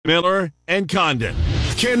Miller and Condon.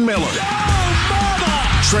 Ken Miller.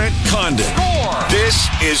 Trent Condon. This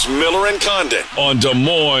is Miller and Condon on Des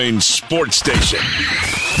Moines Sports Station.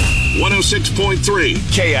 106.3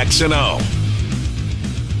 KXNO.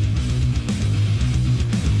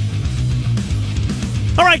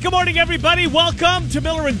 All right, good morning, everybody. Welcome to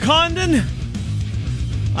Miller and Condon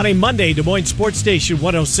on a Monday, Des Moines Sports Station,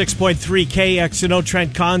 106.3 KXNO.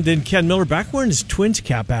 Trent Condon, Ken Miller back wearing his Twins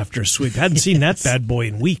cap after a sweep. Hadn't seen that bad boy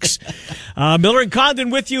in weeks. Miller and Condon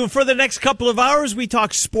with you for the next couple of hours. We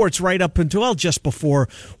talk sports right up until just before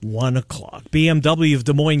 1 o'clock. BMW of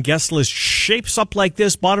Des Moines guest list shapes up like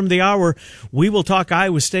this. Bottom of the hour, we will talk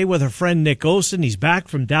Iowa State with our friend Nick Osen. He's back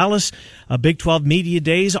from Dallas. Big 12 media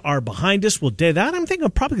days are behind us. We'll do that. I'm thinking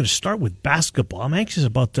I'm probably going to start with basketball. I'm anxious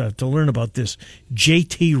about to learn about this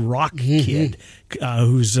JT Rock kid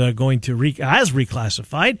who's going to has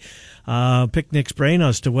reclassified. Pick Nick's brain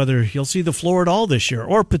as to whether he'll see the floor at all this year,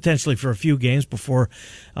 or potentially for a few games before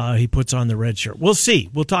he puts on the red shirt. We'll see.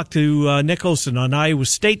 We'll talk to Nick Osen on Iowa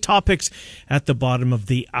State topics at the bottom of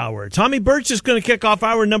the hour. Tommy Birch is going to kick off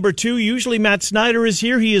hour number 2. Usually Matt Snyder is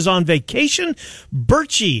here. He is on vacation.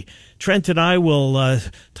 Birchie, Trent and I will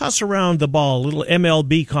toss around the ball, a little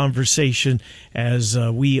MLB conversation as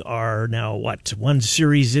we are now, one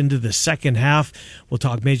series into the second half. We'll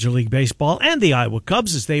talk Major League Baseball and the Iowa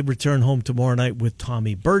Cubs as they return home tomorrow night with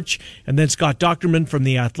Tommy Birch. And then Scott Docterman from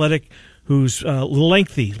The Athletic, whose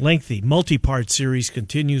lengthy, multi-part series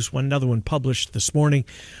continues. Another one published this morning.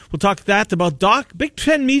 We'll talk about Doc. Big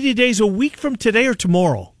Ten Media Days a week from today or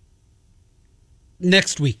tomorrow?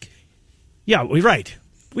 Next week. Yeah, we're right.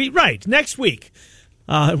 Next week.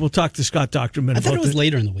 We'll talk to Scott Docterman. I thought it was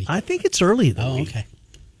later in the week. I think it's early in the week. Okay.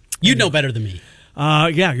 You know better than me.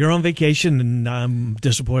 Yeah, you're on vacation, and I'm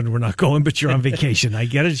disappointed we're not going, but you're on vacation. I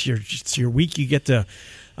get it. It's your week. You get to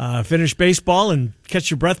finish baseball and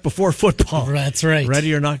catch your breath before football. That's right.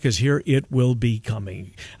 Ready or not, because here it will be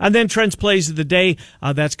coming. And then Trent's Plays of the Day.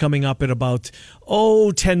 That's coming up at about,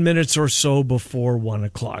 10 minutes or so before 1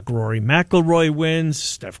 o'clock. Rory McIlroy wins.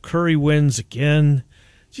 Steph Curry wins again.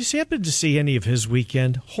 Did you happen to see any of his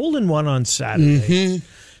weekend? Hole-in-one on Saturday. Mm-hmm.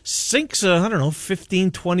 Sinks a, 15,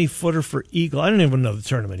 20-footer for eagle. I don't even know the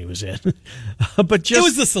tournament he was in. But just it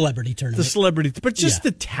was the celebrity tournament. But just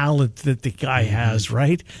the talent that the guy has,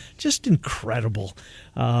 right? Just incredible.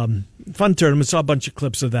 Fun tournament. Saw a bunch of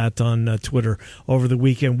clips of that on Twitter over the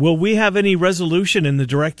weekend. Will we have any resolution in the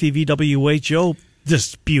DirecTV WHO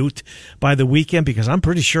dispute by the weekend? Because I'm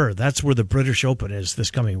pretty sure that's where the British Open is this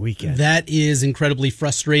coming weekend. That is incredibly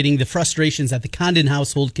frustrating. The frustrations at the Condon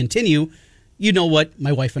household continue. You know what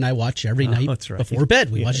my wife and I watch every night before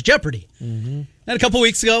bed. We watch Jeopardy. Mm-hmm. And a couple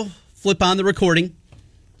weeks ago, flip on the recording.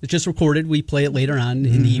 It's just recorded. We play it later on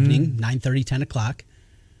in the evening, 9:30, 10 o'clock.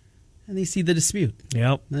 And they see the dispute.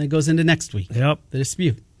 Yep. And it goes into next week. Yep. The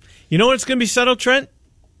dispute. You know what's going to be settled, Trent?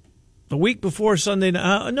 The week before Sunday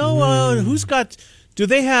night. Who's got... Do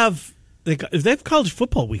they have... They have college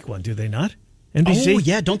football week one, do they not? NBC? Oh,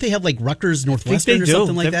 yeah. Don't they have like Rutgers Northwestern or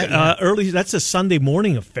something like that? Early. That's a Sunday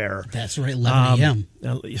morning affair. That's right, 11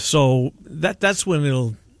 a.m. So that's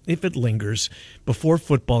when if it lingers, before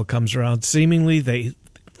football comes around, seemingly they,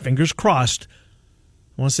 fingers crossed,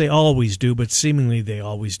 I want to say always do, but seemingly they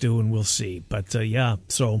always do, and we'll see. But,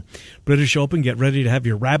 so British Open, get ready to have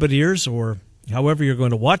your rabbit ears or however you're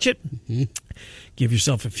going to watch it. Mm-hmm. Give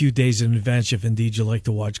yourself a few days in advance if indeed you like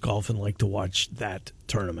to watch golf and like to watch that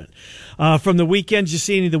tournament. From the weekend, did you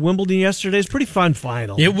see any of the Wimbledon yesterday? It's a pretty fun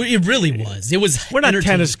final. It really was. It was. We're not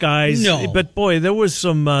tennis guys, no. But boy, there was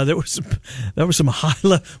some high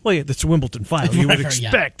level. Well, yeah, that's a Wimbledon final. You would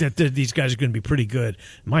expect that these guys are going to be pretty good.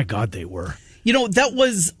 My God, they were. That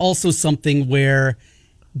was also something where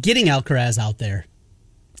getting Alcaraz out there.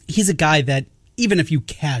 He's a guy that, even if you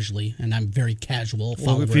casually, and I'm very casual.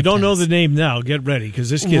 Well, if you don't know the name now, get ready, because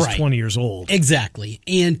this kid's 20 years old. Exactly.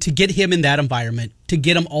 And to get him in that environment, to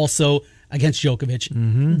get him also against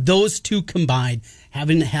Djokovic, those two combined,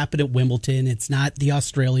 having it happen at Wimbledon, it's not the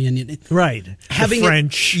Australian. Right. Having the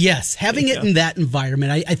French. Having it in that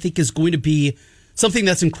environment, I think is going to be something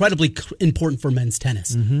that's incredibly important for men's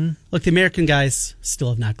tennis. Mm-hmm. Look, the American guys still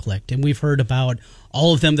have not clicked, and we've heard about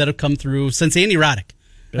all of them that have come through since Andy Roddick.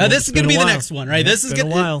 Now, this is going to be the next one, right? Yeah, this is going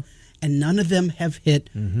to be a while. And none of them have hit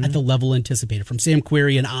at the level anticipated, from Sam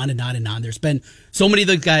Querrey and on and on and on. There's been so many of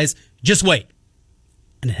those guys, just wait.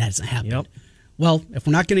 And it hasn't happened. Yep. Well, if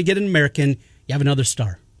we're not going to get an American, you have another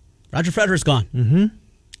star. Roger Federer's gone. Mm-hmm.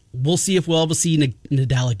 We'll see if we'll ever see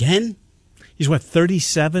Nadal again. He's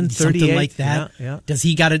 37, 38? Something like that. Yeah. Does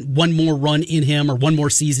he got one more run in him or one more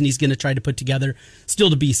season he's going to try to put together? Still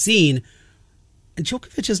to be seen. And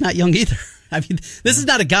Djokovic is not young either. I mean, this is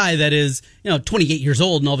not a guy that is, 28 years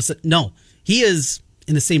old and all of a sudden, no. He is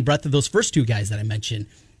in the same breath of those first two guys that I mentioned.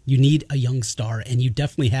 You need a young star, and you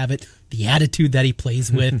definitely have it. The attitude that he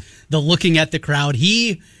plays with, the looking at the crowd.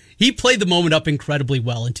 He played the moment up incredibly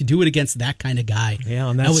well, and to do it against that kind of guy. Yeah,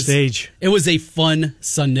 on that stage. It was a fun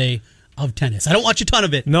Sunday of tennis. I don't watch a ton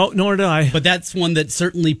of it. No, nor do I. But that's one that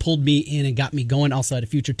certainly pulled me in and got me going. Also had a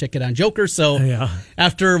future ticket on Joker. So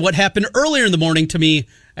after what happened earlier in the morning to me,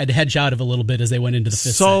 I had to hedge out of a little bit as they went into the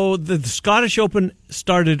fifth set. So the Scottish Open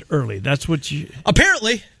started early. That's what you...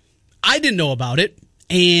 Apparently. I didn't know about it.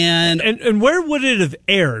 And where would it have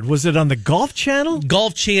aired? Was it on the Golf Channel?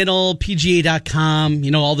 Golf Channel, PGA.com,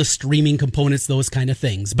 all the streaming components, those kind of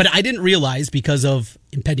things. But I didn't realize because of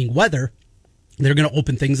impending weather, they're going to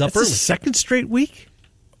open things up early. The second straight week?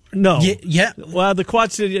 No. Yeah. Well, the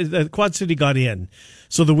Quad City got in.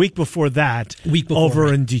 So the week before that,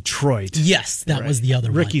 over in Detroit. Yes, that was the other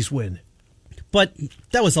one. Ricky's win. But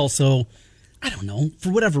that was also, I don't know, for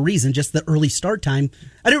whatever reason, just the early start time.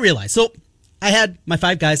 I didn't realize. So I had my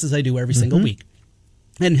 5 guys, as I do every single week,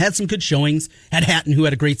 and had some good showings. Had Hatton, who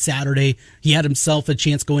had a great Saturday. He had himself a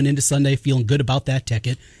chance going into Sunday, feeling good about that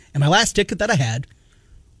ticket. And my last ticket that I had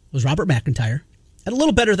was Robert McIntyre at a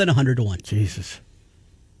little better than 100 to 1. Jesus.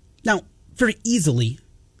 Now, very easily,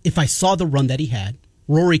 if I saw the run that he had,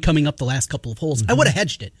 Rory coming up the last couple of holes, I would have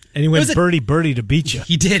hedged it. And he went birdie to beat you.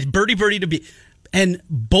 He did, birdie to beat. And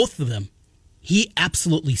both of them, he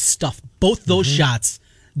absolutely stuffed both those shots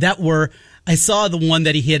that were... I saw the one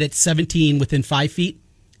that he hit at 17 within 5 feet.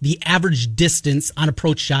 The average distance on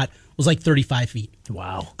approach shot was like 35 feet.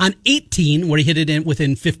 Wow. On 18, where he hit it in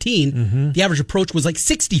within 15, the average approach was like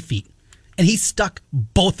 60 feet. And he stuck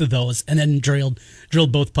both of those and then drilled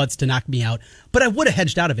both putts to knock me out. But I would have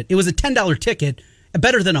hedged out of it. It was a $10 ticket,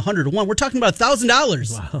 better than 100 to 1. We're talking about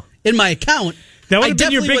 $1,000 in my account. That would have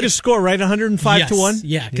been your biggest score, right? 105 to 1?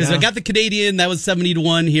 Yeah, because I got the Canadian. That was 70 to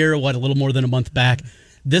 1 here, a little more than a month back.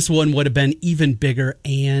 This one would have been even bigger,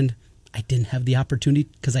 and I didn't have the opportunity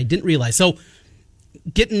because I didn't realize. So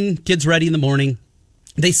getting kids ready in the morning,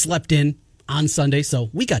 they slept in on Sunday,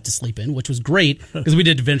 so we got to sleep in, which was great because we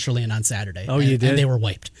did Adventureland on Saturday. Oh, you did? And they were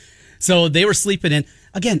wiped. So they were sleeping in.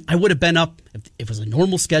 Again, I would have been up, if it was a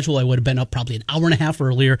normal schedule, I would have been up probably an hour and a half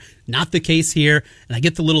earlier. Not the case here. And I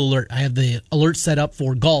get the little alert. I have the alert set up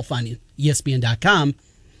for golf on ESPN.com.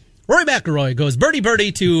 Rory McIlroy goes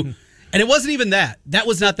birdie to... And it wasn't even that. That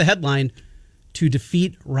was not the headline. To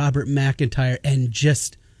defeat Robert McIntyre, and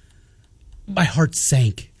just my heart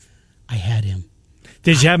sank. I had him.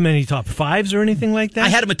 Did you have him any top 5s or anything like that? I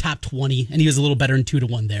had him a top 20, and he was a little better than 2 to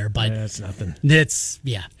 1 there. But that's nothing. It's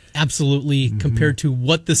absolutely compared to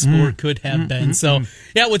what the score could have been. So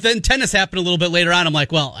with then tennis happened a little bit later on. I'm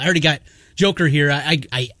like, well, I already got Joker here.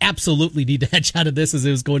 I absolutely need to hedge out of this as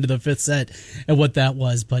it was going to the 5th set and what that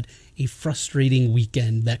was. But a frustrating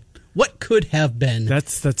weekend that. What could have been?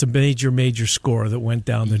 That's a major score that went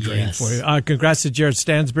down the drain for you. Congrats to Jared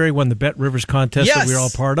Stansberry, won the Bet Rivers contest that we were all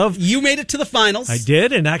part of. You made it to the finals. I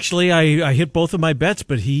did, and actually I hit both of my bets,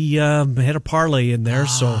 but he had a parlay in there,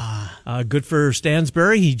 so good for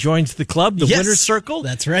Stansberry. He joins the club, the Winner's Circle.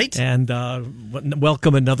 That's right. And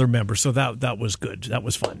welcome another member, so that was good. That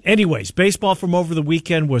was fun. Anyways, baseball from over the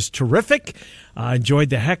weekend was terrific. Enjoyed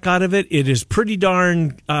the heck out of it. It is pretty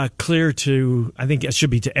darn clear to, I think it should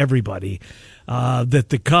be to everybody, that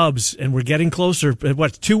the Cubs, and we're getting closer,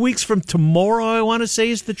 2 weeks from tomorrow, I want to say,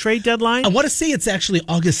 is the trade deadline? I want to say it's actually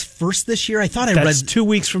August 1st this year. I thought I read 2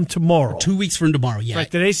 weeks from tomorrow. 2 weeks from tomorrow, yeah. Right,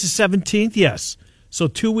 today's the 17th, yes. So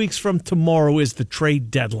 2 weeks from tomorrow is the trade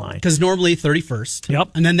deadline. Because normally 31st.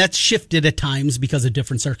 Yep. And then that's shifted at times because of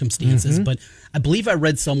different circumstances. But I believe I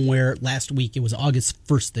read somewhere last week it was August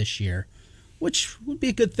 1st this year, which would be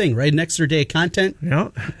a good thing, right? An extra day of content.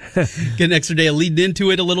 Yeah. Get an extra day of leading into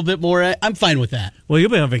it a little bit more. I'm fine with that. Well,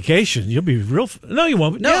 you'll be on vacation. You'll be real... No, you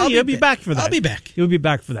won't. No, you'll be back for that. I'll be back. You'll be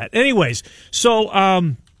back for that. Anyways,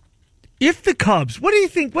 so... if the Cubs, what do you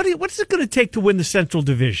think? What's it going to take to win the Central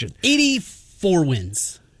Division? 84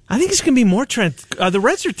 wins. I think it's going to be more, Trent. The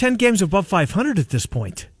Reds are 10 games above 500 at this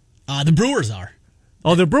point. The Brewers are.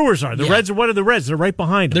 Oh, the Brewers are. The Reds are. What are the Reds? They're right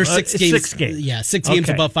behind them. They're 6 games. 6 games. Yeah, 6 games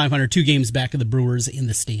above 500. 2 games back of the Brewers in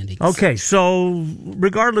the standings. Okay, so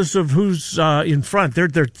regardless of who's in front,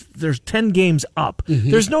 there's 10 games up.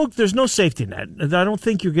 There's no safety net. I don't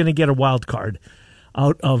think you're going to get a wild card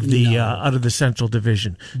out of the Central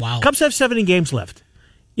Division. Wow. Cubs have 70 games left.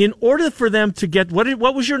 In order for them to get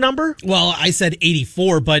what was your number? Well, I said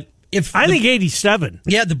 84, but I think 87.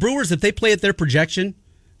 Yeah, the Brewers, if they play at their projection,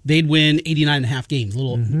 they'd win 89.5 games,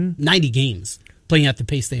 90 games playing at the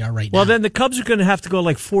pace they are right now. Well, then the Cubs are going to have to go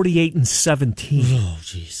like 48-17. Oh,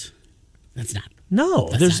 jeez. That's not. No,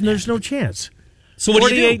 there's no chance. So what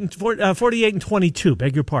do you do? 48-22,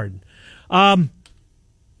 beg your pardon.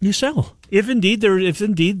 You sell. If indeed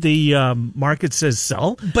the market says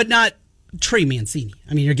sell. But not Trey Mancini.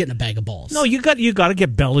 I mean, you're getting a bag of balls. No, you got to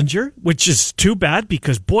get Bellinger, which is too bad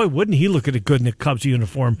because boy, wouldn't he look at it good in the Cubs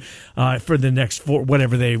uniform for the next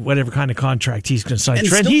whatever kind of contract he's going to sign. And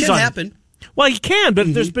Trent, still can happen. Well, he can,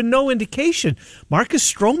 but there's been no indication.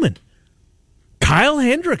 Marcus Stroman, Kyle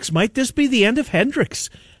Hendricks. Might this be the end of Hendricks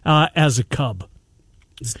as a Cub?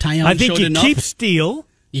 I think you keep Steele.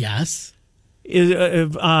 Yes.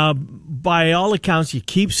 By all accounts, you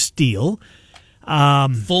keep Steele.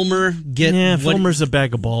 Fulmer, Fulmer's a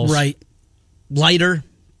bag of balls. Right. Leiter.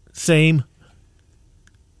 Same.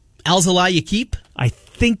 Alzolay, you keep? I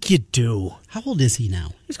think you do. How old is he now?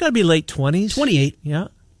 He's got to be late 20s. 28. Yeah.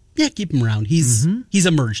 Yeah, keep him around. He's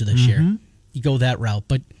emerged this year. You go that route.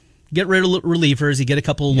 But get rid of relievers. You get a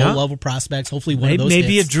couple of low-level prospects. Hopefully one of those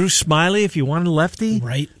maybe hits. a Drew Smiley if you want a lefty.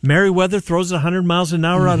 Right. Merriweather throws 100 miles an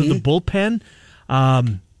hour out of the bullpen.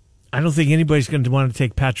 I don't think anybody's going to want to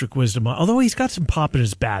take Patrick Wisdom on, although he's got some pop in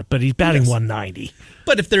his bat, but he's batting 190.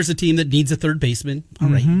 But if there's a team that needs a third baseman, all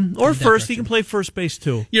right. Or first, he can play first base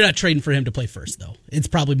too. You're not trading for him to play first, though. It's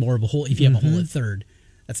probably more of a hole. If you have a hole at third,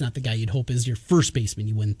 that's not the guy you'd hope is your first baseman,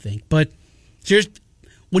 you wouldn't think. But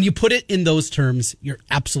when you put it in those terms, you're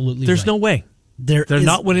absolutely There's right. no way. They're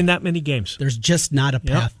not winning that many games. There's just not a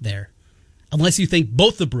path there. Unless you think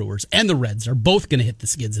both the Brewers and the Reds are both going to hit the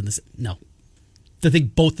skids in this. No. To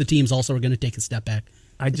think both the teams also are going to take a step back.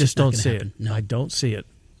 I just don't see it. No. I don't see it.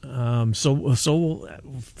 So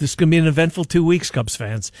this is going to be an eventful 2 weeks, Cubs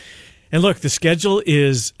fans. And look, the schedule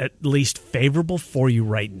is at least favorable for you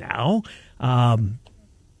right now.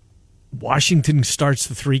 Washington starts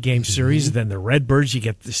the 3-game series. Then the Redbirds, you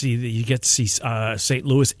get to see St.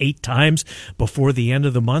 Louis 8 times before the end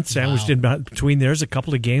of the month. Sandwiched in between there's a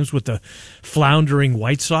couple of games with the floundering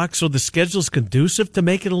White Sox. So the schedule's conducive to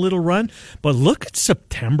making a little run. But look at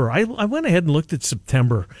September. I went ahead and looked at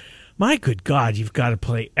September. My good God, you've got to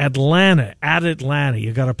play Atlanta at Atlanta.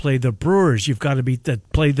 You've got to play the Brewers. You've got to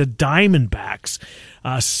play the Diamondbacks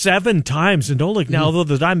 7 times. And don't look now, although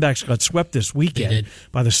the Diamondbacks got swept this weekend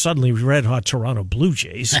by the suddenly red-hot Toronto Blue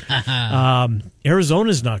Jays,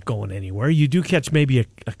 Arizona's not going anywhere. You do catch maybe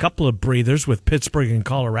a couple of breathers with Pittsburgh and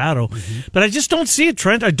Colorado. But I just don't see it,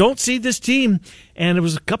 Trent. I don't see this team. And it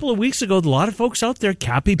was a couple of weeks ago, a lot of folks out there,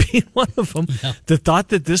 Cappy being one of them, that thought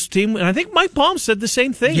that this team, and I think Mike Palm said the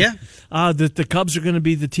same thing, that the Cubs are going to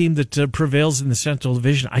be the team that prevails in the Central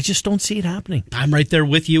Division. I just don't see it happening. I'm right there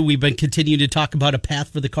with you. We've been continuing to talk about a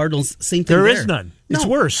path for the Cardinals. Same thing there is none. It's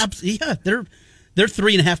worse. Yeah, they're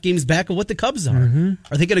 3.5 games back of what the Cubs are.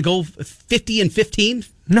 Are they going to go 50-15?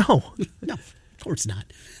 No. No, of course not.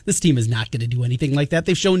 This team is not going to do anything like that.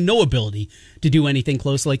 They've shown no ability to do anything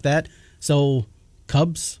close like that. So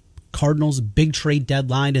Cubs, Cardinals, big trade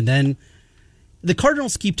deadline, and then the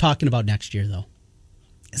Cardinals keep talking about next year, though.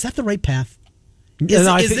 Is that the right path?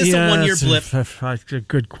 Is this a one-year blip? A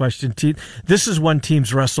good question. This is one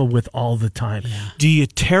teams wrestle with all the time. Yeah. Do you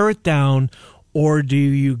tear it down, or do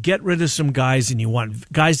you get rid of some guys and you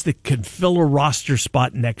want guys that can fill a roster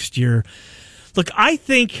spot next year? Look, I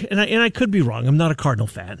think, and I could be wrong, I'm not a Cardinal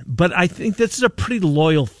fan, but I think this is a pretty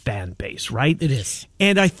loyal fan base, right? It is.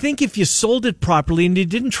 And I think if you sold it properly and you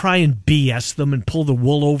didn't try and BS them and pull the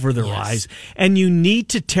wool over their eyes, and you need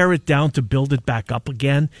to tear it down to build it back up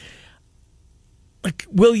again, like,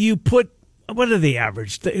 will you put, what are they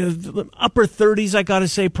average? The upper 30s, I got to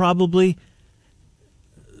say, probably.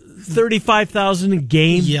 35,000 a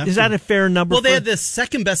game. Yeah. Is that a fair number? Well, they had the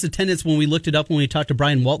second best attendance when we looked it up when we talked to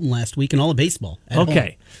Brian Walton last week in all of baseball.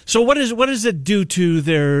 Okay. So what does it do to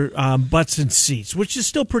their butts and seats, which is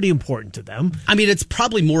still pretty important to them? I mean, it's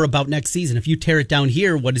probably more about next season. If you tear it down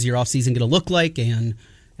here, what is your offseason going to look like? And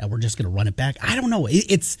we're just going to run it back. I don't know.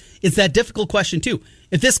 It's that difficult question, too.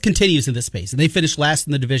 If this continues in this space, and they finish last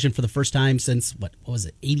in the division for the first time since, what was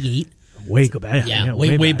it, 88? Way back. Yeah,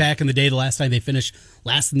 way back in the day, the last time they finished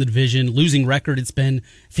last in the division, losing record, it's been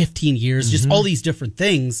 15 years, just all these different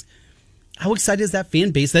things. How excited is that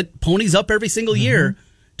fan base that ponies up every single year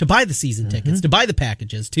to buy the season tickets, to buy the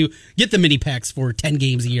packages, to get the mini packs for 10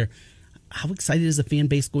 games a year? How excited is the fan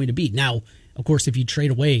base going to be? Now, of course, if you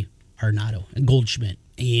trade away Arenado and Goldschmidt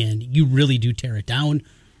and you really do tear it down,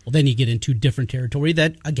 well, then you get into different territory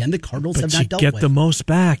that, again, the Cardinals have not dealt with. But you get the most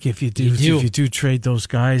back if you do trade those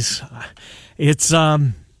guys. It's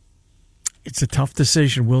It's a tough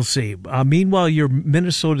decision. We'll see. Meanwhile, your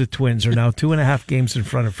Minnesota Twins are now 2.5 games in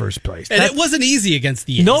front of first place. And it wasn't easy against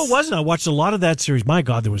the A's. No, it wasn't. I watched a lot of that series. My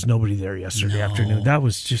God, there was nobody there yesterday afternoon. It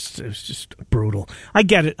was just brutal. I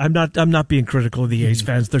get it. I'm not being critical of the A's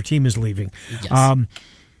fans. Their team is leaving. Yes.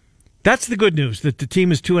 That's the good news, that the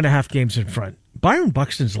team is 2.5 games in front. Byron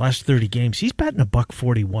Buxton's last 30 games, he's batting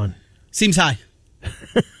 $141. Seems high.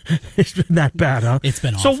 It's been that bad, huh? It's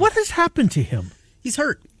been awful. So what has happened to him? He's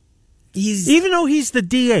hurt. Even though he's the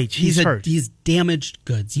DH, he's hurt. He's damaged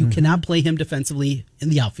goods. You cannot play him defensively in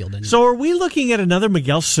the outfield anymore. So are we looking at another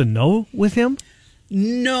Miguel Sano with him?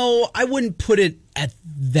 No, I wouldn't put it at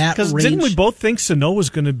that range. Because didn't we both think Sano was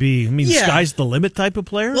going to be, sky's the limit type of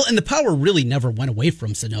player? Well, and the power really never went away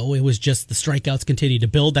from Sano. It was just the strikeouts continued to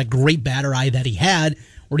build. That great batter eye that he had,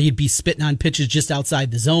 where he'd be spitting on pitches just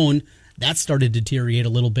outside the zone, that started to deteriorate a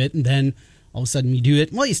little bit. And then all of a sudden you do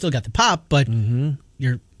it. Well, you still got the pop, but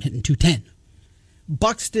you're hitting 210.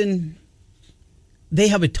 Buxton, they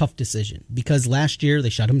have a tough decision because last year they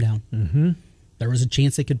shut him down. Mm-hmm. There was a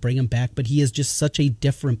chance they could bring him back, but he is just such a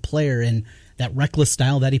different player. And that reckless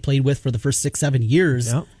style that he played with for the first 6-7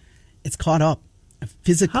 years, it's caught up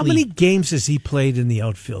physically. How many games has he played in the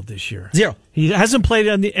outfield this year? 0. He hasn't played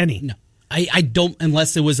any? No. I don't,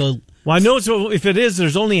 unless it was a... Well, I know if it is,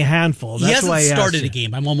 there's only a handful. He hasn't started a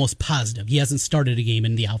game. I'm almost positive. He hasn't started a game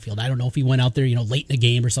in the outfield. I don't know if he went out there, late in a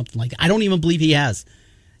game or something like that. I don't even believe he has.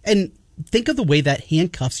 And think of the way that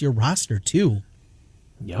handcuffs your roster, too.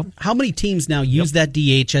 Yep. How many teams now use that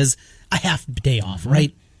DH as a half day off,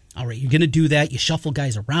 right? All right, you're going to do that. You shuffle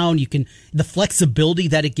guys around. The flexibility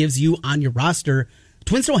that it gives you on your roster.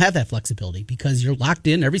 Twins don't have that flexibility because you're locked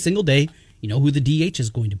in every single day. You know who the DH is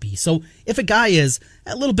going to be. So if a guy is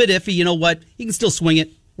a little bit iffy, you know what? He can still swing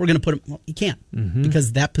it. We're going to put him. Well, you can't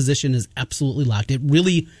because that position is absolutely locked. It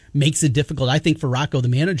really makes it difficult, I think, for Rocco, the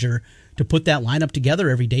manager, to put that lineup together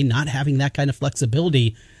every day, not having that kind of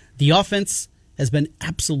flexibility. The offense has been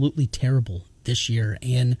absolutely terrible this year.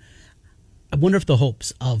 And I wonder if the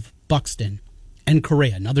hopes of Buxton and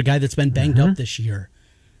Correa, another guy that's been banged up this year,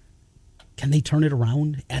 can they turn it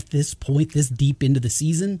around at this point, this deep into the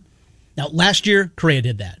season? Now, last year, Correa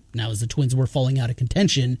did that. Now, as the Twins were falling out of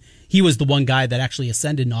contention, he was the one guy that actually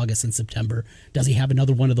ascended in August and September. Does he have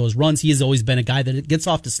another one of those runs? He has always been a guy that gets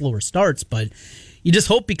off to slower starts, but you just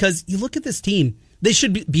hope, because you look at this team, they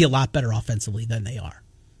should be a lot better offensively than they are.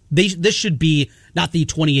 This should be not the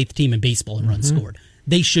 28th team in baseball in runs scored.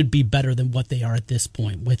 They should be better than what they are at this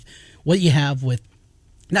point with what you have with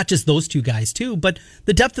not just those two guys, too, but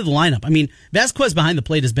the depth of the lineup. I mean, Vasquez behind the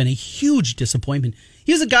plate has been a huge disappointment.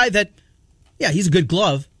 He was a guy that, he's a good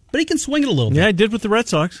glove, but he can swing it a little bit. Yeah, he did with the Red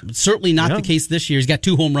Sox. Certainly not the case this year. He's got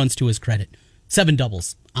 2 home runs to his credit, 7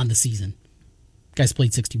 doubles on the season. Guy's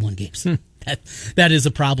played 61 games. That is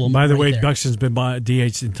a problem. By the way, there. Buxton's been DH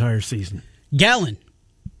the entire season.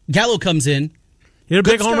 Gallo comes in. He had a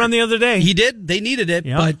big home run the other day. He did. They needed it,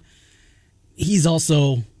 but he's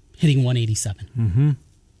also hitting 187. Mm-hmm.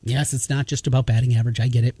 Yes, it's not just about batting average. I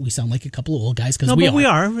get it. We sound like a couple of old guys because we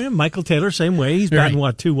are. Michael Taylor, same way. He's batting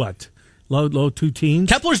what? Low 2 teens.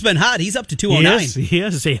 Kepler's been hot. He's up to 209. He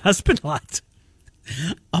has been hot.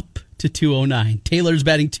 Up to 209. Taylor's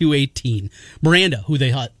batting 218. Miranda, who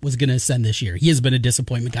they thought was going to ascend this year, he has been a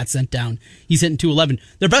disappointment. Got sent down. He's hitting 211.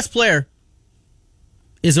 Their best player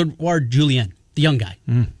is Edouard Julien, the young guy.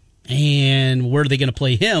 And where are they going to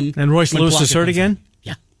play him? And Royce Lewis is hurt again?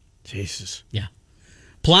 Yeah. Jesus. Yeah.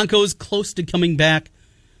 Polanco's close to coming back.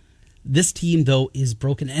 This team, though, is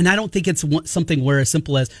broken. And I don't think it's something where as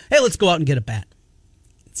simple as, hey, let's go out and get a bat.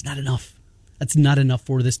 It's not enough. That's not enough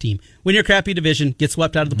for this team. Win your crappy division, get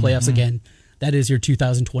swept out of the playoffs again. That is your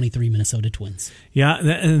 2023 Minnesota Twins. Yeah,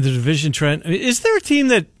 and the division trend. Is there a team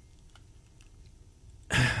that...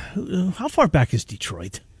 How far back is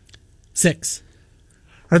Detroit? 6.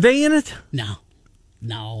 Are they in it? No.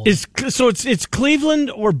 So it's Cleveland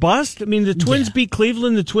or bust. I mean, the Twins beat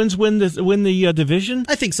Cleveland. The Twins win the division.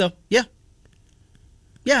 I think so. Yeah.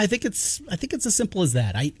 I think it's as simple as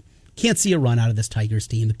that. I can't see a run out of this Tigers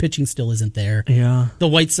team. The pitching still isn't there. Yeah. The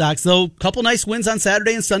White Sox, though, couple nice wins on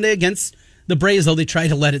Saturday and Sunday against the Braves. Though they tried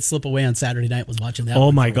to let it slip away on Saturday night. Was watching that.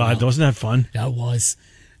 Oh my God, wasn't that fun? That was.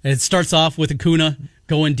 And it starts off with Acuna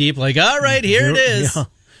going deep, like, all right, here it is. Yeah.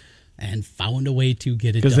 And found a way to get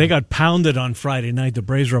it done. Because they got pounded on Friday night. The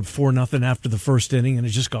Braves were up 4-0 after the first inning, and it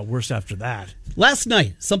just got worse after that. Last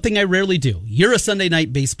night, something I rarely do. You're a Sunday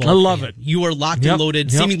night baseball I love fan. it. You are locked and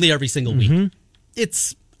loaded seemingly every single week.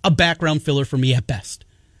 It's a background filler for me at best.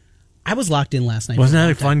 I was locked in last night. Wasn't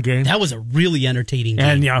that a fun game? That was a really entertaining game.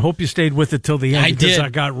 And I hope you stayed with it till the end. I because did. I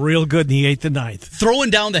got real good in the 8th and 9th. Throwing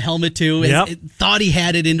down the helmet, too. Yep. Thought he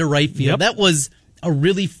had it into right field. Yep. That was a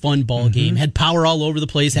really fun ball game. Had power all over the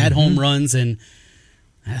place, had home runs, and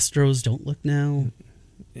Astros don't look now.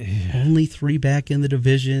 Only 3 back in the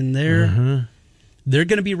division. They're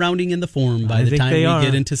going to be rounding in the form by the time we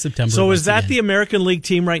get into September. So is that the American League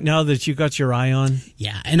team right now that you got your eye on?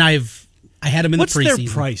 Yeah, and I had them in the preseason. What's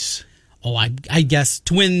their price? Oh, I guess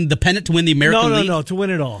to win the pennant, to win the American League? No, to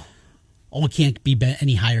win it all. Oh, it can't be bet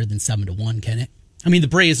any higher than 7-1, can it? I mean, the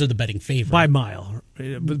Braves are the betting favorite. By a mile.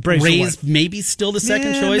 Rays maybe still the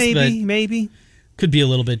second choice, maybe. Could be a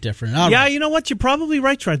little bit different. All right. You know what? You're probably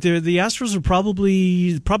right, Trent. The Astros are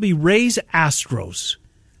probably Rays Astros.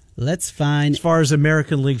 Let's find... As far as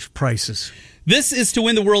American League prices. This is to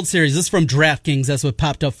win the World Series. This is from DraftKings. That's what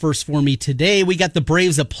popped up first for me today. We got the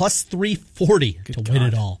Braves at plus 340 to win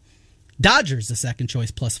it all. Dodgers, the second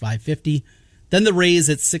choice, plus 550. Then the Rays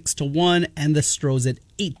at 6-1 and the Stros at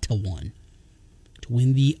 8-1. To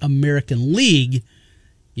win the American League,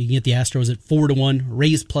 you can get the Astros at 4-1,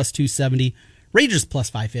 Rays plus 270, Rangers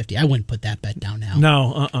plus 550. I wouldn't put that bet down now.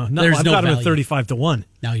 No, There's I've got them at 35-1.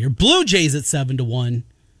 Now your Blue Jays at 7-1,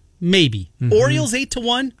 maybe. Orioles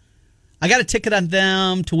 8-1. I got a ticket on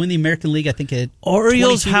them to win the American League. I think at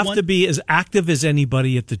Orioles have to be as active as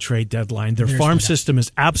anybody at the trade deadline. Their farm system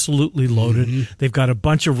is absolutely loaded. They've got a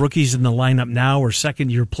bunch of rookies in the lineup now or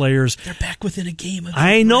second-year players. They're back within a game of the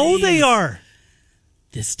I know Braves. they are.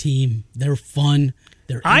 This team, they're fun.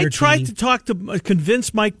 They're entertaining. I tried to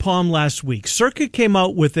convince Mike Palm last week. Circuit came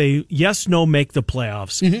out with a yes/no make the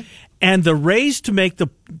playoffs, and the Rays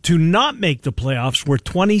to not make the playoffs were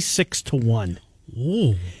 26-1.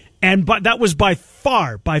 Ooh. But that was by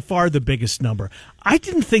far the biggest number. I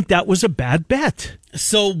didn't think that was a bad bet.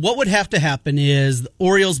 So what would have to happen is the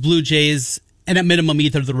Orioles, Blue Jays, and at minimum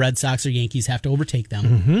either the Red Sox or Yankees have to overtake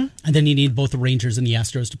them. And then you need both the Rangers and the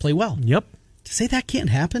Astros to play well. Yep. To say that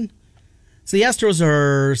can't happen? So the Astros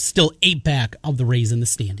are still 8 back of the Rays in the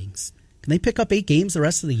standings. Can they pick up 8 games the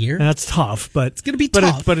rest of the year? That's tough, but it's going to be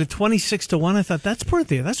tough. But at 26-1, I thought that's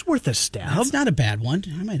worth a stab. That's not a bad one.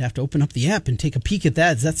 I might have to open up the app and take a peek at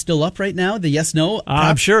that. Is that still up right now? The yes/no?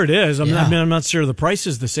 I'm sure it is. I'm not sure the price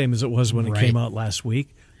is the same as it was when it came out last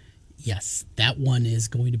week. Yes, that one is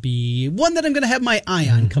going to be one that I'm going to have my eye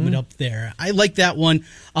on coming up there. I like that one.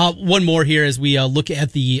 One more here as we look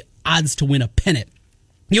at the odds to win a pennant.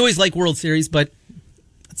 You always like World Series, but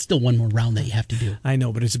it's still one more round that you have to do. I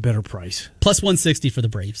know, but it's a better price. Plus 160 for the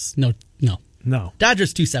Braves. No.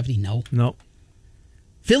 Dodgers 270. No.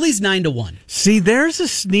 Phillies 9-1. See, there's a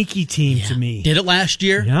sneaky team to me. Did it last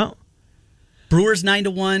year. Yeah. Brewers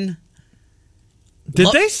 9-1. Did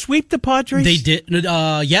they sweep the Padres? They did.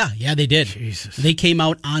 Yeah, they did. Jesus. They came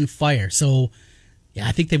out on fire. So, yeah,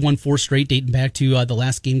 I think they've won 4 straight dating back to the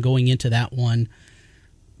last game going into that one.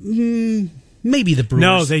 Maybe the Brewers.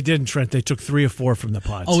 No, they didn't, Trent. They took 3 of 4 from the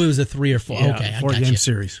Pods. Oh, it was a 3 or 4. Yeah, okay, 4-game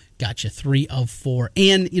series. Gotcha. 3 of 4.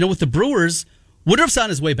 And, with the Brewers, Woodruff's on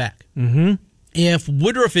his way back. If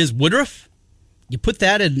Woodruff is Woodruff, you put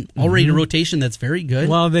that in already a rotation that's very good.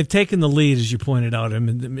 Well, they've taken the lead, as you pointed out.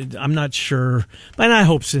 I'm not sure. And I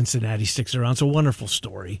hope Cincinnati sticks around. It's a wonderful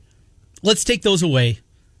story. Let's take those away.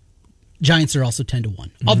 Giants are also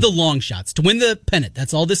 10-1. Of the long shots. To win the pennant,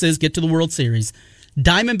 that's all this is, get to the World Series.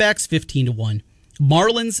 Diamondbacks 15-1.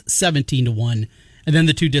 Marlins 17-1. And then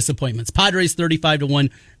the 2 disappointments. Padres 35-1.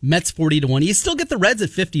 Mets 40-1. You still get the Reds at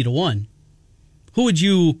 50-1. Who would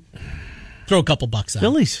you throw a couple bucks on?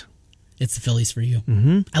 Phillies. It's the Phillies for you.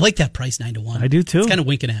 I like that price 9-1. I do too. It's kind of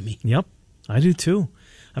winking at me. Yep, I do too.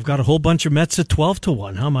 I've got a whole bunch of Mets at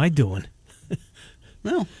 12-1. How am I doing?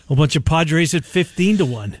 Well, a whole bunch of Padres at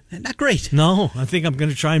 15-1. Not great. No, I think I'm going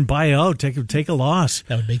to try and buy out, take a loss.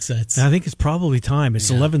 That would make sense. I think it's probably time. It's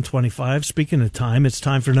 11:25. Speaking of time, it's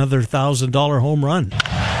time for another $1,000 home run.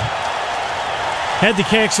 Head to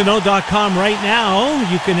KXNO.com right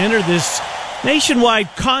now. You can enter this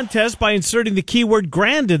nationwide contest by inserting the keyword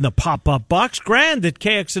grand in the pop-up box. Grand at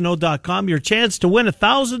KXNO.com. Your chance to win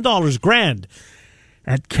 $1,000. Grand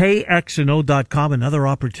at KXNO.com. Another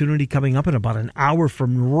opportunity coming up in about an hour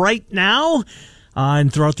from right now.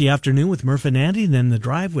 And throughout the afternoon with Murph and Andy, and then the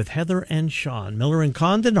drive with Heather and Sean. Miller and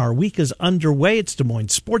Condon, our week is underway. It's Des Moines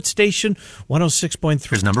Sports Station, 106.3.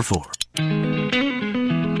 Here's number 4.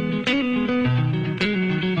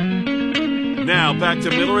 Now back to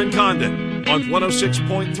Miller and Condon on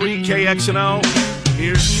 106.3 KXNO.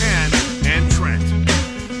 Here's Ken and Trent.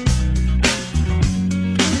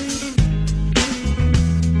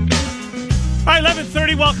 All right,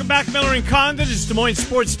 11:30. Welcome back, Miller and Condon. It's Des Moines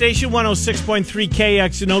Sports Station, 106.3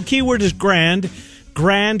 KXNO. Keyword is grand.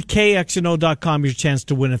 GrandKXNO.com, your chance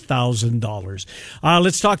to win $1,000.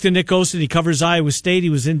 Let's talk to Nick Osen. He covers Iowa State. He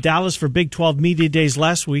was in Dallas for Big 12 Media Days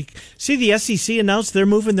last week. See, the SEC announced they're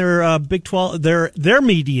moving their Big 12 their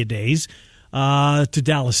media days to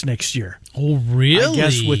Dallas next year. Oh, really? I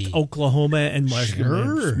guess with Oklahoma and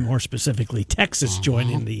more specifically Texas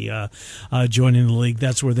joining the league.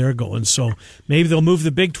 That's where they're going. So maybe they'll move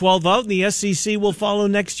the Big 12 out, and the SEC will follow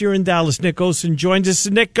next year in Dallas. Nick Osen joins us.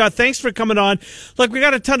 Nick, thanks for coming on. Look, we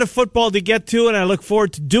got a ton of football to get to, and I look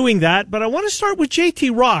forward to doing that. But I want to start with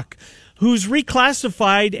JT Rock, who's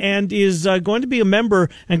reclassified and is going to be a member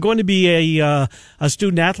and going to be a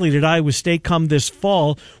student athlete at Iowa State come this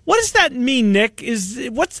fall. What does that mean, Nick? Is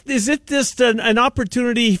it just an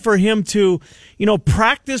opportunity for him to,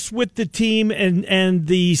 practice with the team and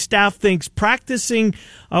the staff thinks practicing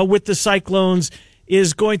with the Cyclones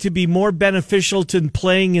is going to be more beneficial to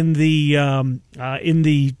playing in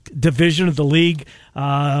the division of the league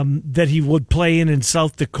that he would play in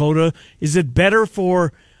South Dakota? Is it better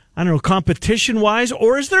for, I don't know, competition-wise,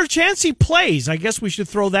 or is there a chance he plays? I guess we should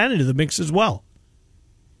throw that into the mix as well.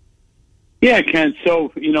 Yeah, Ken.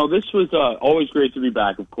 So, this was always great to be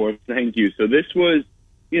back, of course. Thank you. So this was,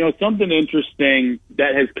 something interesting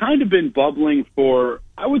that has kind of been bubbling for,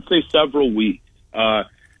 I would say, several weeks.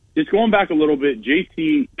 Just going back a little bit,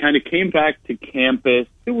 JT kind of came back to campus.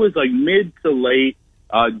 It was like mid to late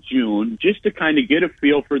June, just to kind of get a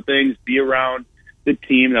feel for things, be around the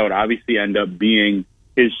team that would obviously end up being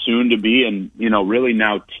his soon-to-be and, really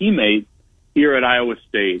now teammate here at Iowa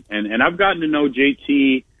State. And I've gotten to know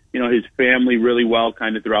JT, his family really well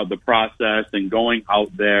kind of throughout the process and going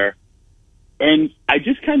out there. And I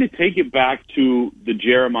just kind of take it back to the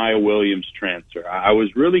Jeremiah Williams transfer. I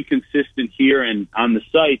was really consistent here and on the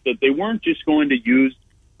site that they weren't just going to use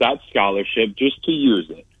that scholarship just to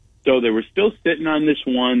use it. So they were still sitting on this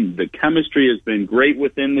one. The chemistry has been great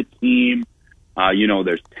within the team.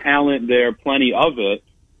 There's talent there, plenty of it.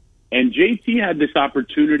 And JT had this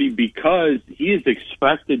opportunity because he is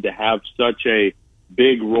expected to have such a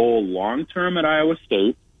big role long-term at Iowa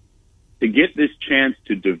State to get this chance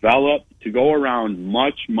to develop, to go around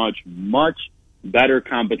much, much, much better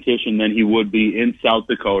competition than he would be in South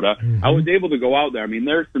Dakota. Mm-hmm. I was able to go out there. I mean,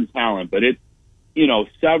 there's some talent, but it's,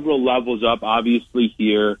 several levels up, obviously,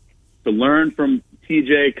 here to learn from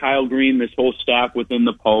TJ, Kyle Green, this whole staff within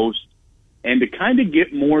the Post, and to kind of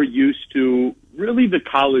get more used to really the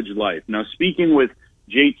college life. Now, speaking with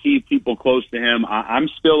JT, people close to him, I'm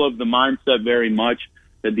still of the mindset very much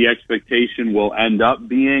that the expectation will end up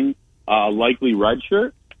being a likely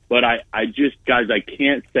redshirt. But I just, guys, I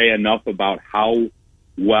can't say enough about how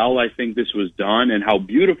well I think this was done and how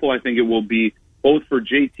beautiful I think it will be both for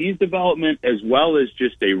JT's development as well as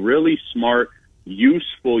just a really smart,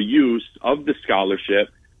 useful use of the scholarship.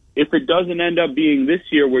 If it doesn't end up being this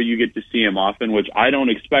year where you get to see him often, which I don't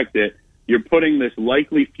expect it, you're putting this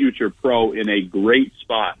likely future pro in a great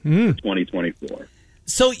spot for 2024.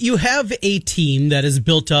 So you have a team that is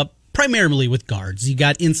built up primarily with guards. You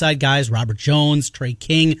got inside guys, Robert Jones, Trey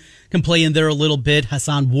King can play in there a little bit.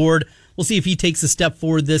 Hassan Ward, we'll see if he takes a step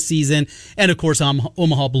forward this season. And, of course,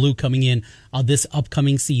 Omaha Blue coming in this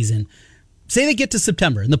upcoming season. Say they get to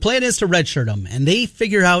September, and the plan is to redshirt him, and they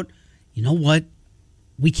figure out, you know what,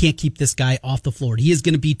 we can't keep this guy off the floor. He is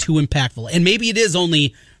going to be too impactful. And maybe it is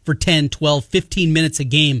only for 10, 12, 15 minutes a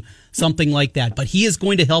game, something like that. But he is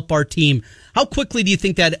going to help our team. How quickly do you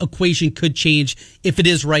think that equation could change if it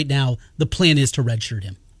is right now the plan is to redshirt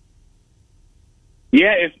him?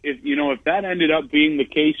 Yeah, if that ended up being the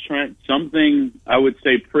case, Trent, something I would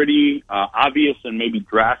say pretty obvious and maybe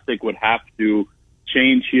drastic would have to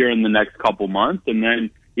change here in the next couple months. And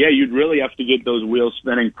then, yeah, you'd really have to get those wheels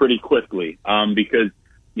spinning pretty quickly because,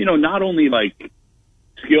 not only like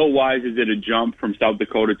skill-wise is it a jump from South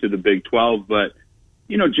Dakota to the Big 12, but,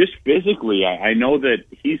 just physically, I know that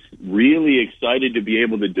he's really excited to be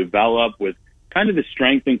able to develop with kind of the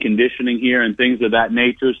strength and conditioning here and things of that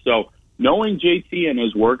nature. So knowing JT and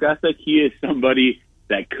his work ethic, he is somebody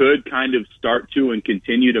that could kind of start to and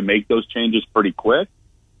continue to make those changes pretty quick.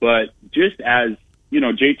 But just as,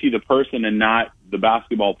 JT the person and not the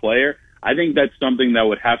basketball player, I think that's something that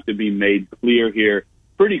would have to be made clear here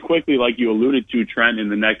pretty quickly, like you alluded to, Trent, in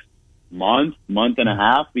the next month and a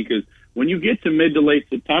half, because when you get to mid to late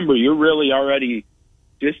September, you're really already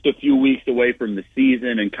just a few weeks away from the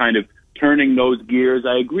season and kind of turning those gears.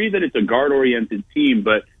 I agree that it's a guard-oriented team,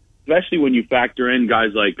 but especially when you factor in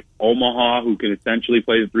guys like Omaha, who can essentially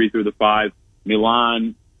play the 3 through the 5,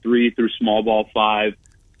 Milan, 3 through small ball 5,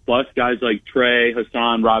 plus guys like Trey,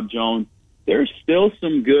 Hassan, Rob Jones. there's still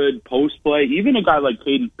some good post play. Even a guy like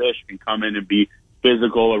Caden Fish can come in and be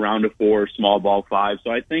physical around a 4, small ball 5.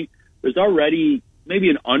 So I think there's already maybe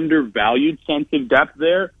an undervalued sense of depth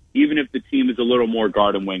there, even if the team is a little more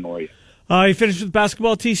guard and wing oriented. You finished with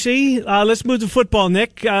basketball, TC. Let's move to football,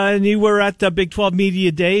 Nick. And you were at Big 12 Media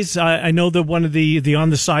Days. I know that one of the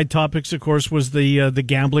on-the-side topics, of course, was the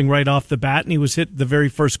gambling right off the bat, and he was hit the very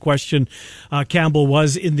first question. Campbell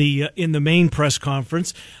was in the main press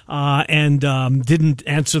conference and didn't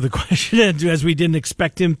answer the question as we didn't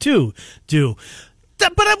expect him to do.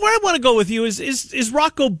 But where I want to go with you is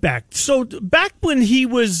Rocco Beck. So back when he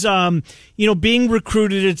was, being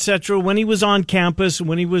recruited, etc., when he was on campus,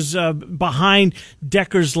 when he was behind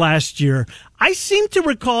Deckers last year, I seem to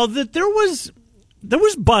recall that there was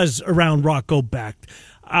buzz around Rocco Beck.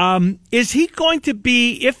 Is he going to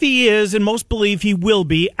be, if he is, and most believe he will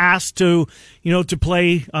be, asked to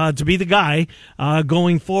play, to be the guy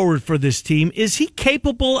going forward for this team? Is he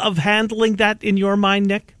capable of handling that in your mind,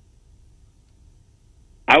 Nick?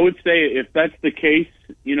 I would say if that's the case,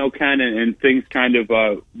 and things kind of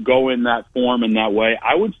go in that form in that way,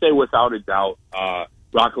 I would say without a doubt,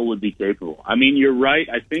 Rocco would be capable. I mean, you're right.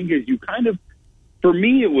 I think as you for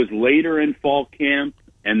me, it was later in fall camp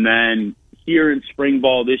and then here in spring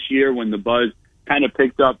ball this year when the buzz kind of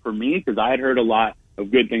picked up for me, because I had heard a lot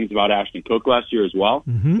of good things about Ashton Cook last year as well.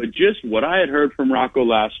 Mm-hmm. But just what I had heard from Rocco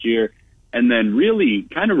last year, and then really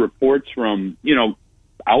kind of reports from,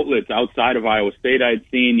 outlets outside of Iowa State, I'd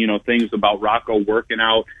seen, things about Rocco working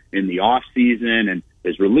out in the off season, and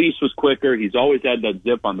his release was quicker. He's always had that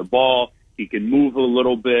zip on the ball. He can move a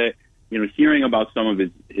little bit, hearing about some of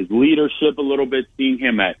his leadership a little bit, seeing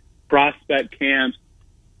him at prospect camps.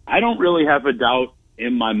 I don't really have a doubt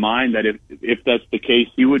in my mind that if that's the case,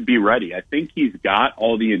 he would be ready. I think he's got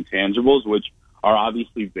all the intangibles, which are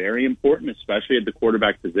obviously very important, especially at the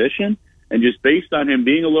quarterback position. And just based on him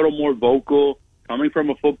being a little more vocal, coming from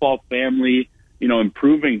a football family,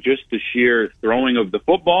 improving just the sheer throwing of the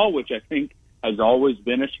football, which I think has always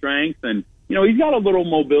been a strength. And, he's got a little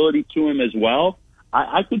mobility to him as well.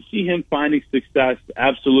 I could see him finding success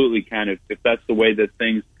absolutely if that's the way that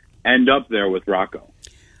things end up there with Rocco.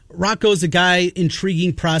 Rocco's a guy,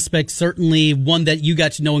 intriguing prospect, certainly one that you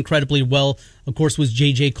got to know incredibly well, of course, was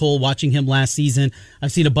J.J. Cole, watching him last season.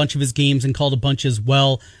 I've seen a bunch of his games and called a bunch as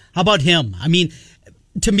well. How about him? I mean,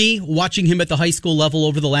 to me, watching him at the high school level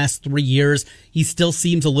over the last 3 years, he still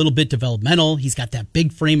seems a little bit developmental. He's got that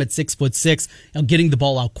big frame at 6'6", getting the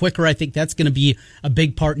ball out quicker. I think that's going to be a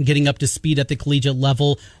big part in getting up to speed at the collegiate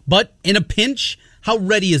level. But in a pinch, how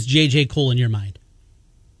ready is J.J. Cole in your mind?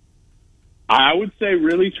 I would say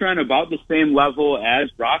really trying about the same level as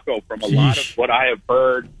Rocco from a lot of what I have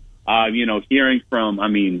heard, hearing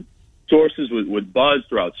from, sources with buzz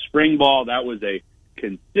throughout spring ball. That was a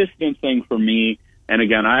consistent thing for me. And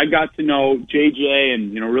again, I got to know JJ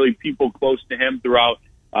and, really people close to him throughout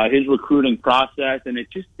his recruiting process. And it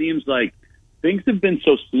just seems like things have been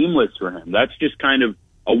so seamless for him. That's just kind of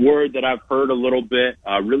a word that I've heard a little bit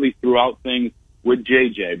really throughout things with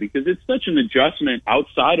JJ, because it's such an adjustment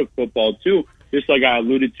outside of football too, just like I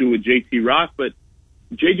alluded to with JT Rock. But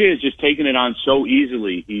JJ has just taken it on so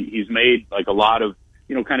easily. He's made a lot of,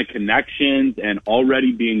 kind of connections and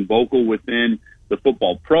already being vocal within the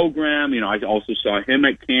football program. I also saw him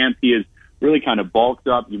at camp. He is really kind of bulked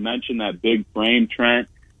up. You mentioned that big frame, Trent.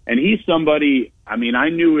 And he's somebody, I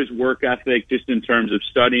knew his work ethic just in terms of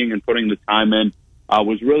studying and putting the time in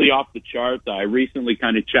was really off the charts. I recently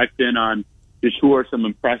kind of checked in on just who are some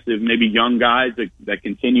impressive, maybe young guys that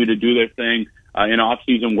continue to do their thing in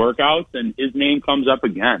off-season workouts, and his name comes up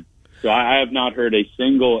again. So I have not heard a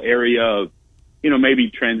single area of,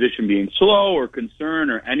 maybe transition being slow or concern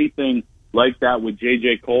or anything like that with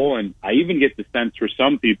J.J. Cole. And I even get the sense for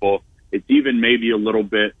some people it's even maybe a little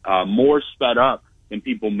bit more sped up than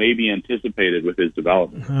people maybe anticipated with his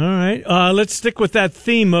development. All right. Let's stick with that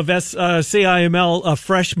theme of CIML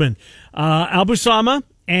freshmen. Albusama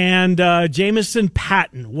and Jamison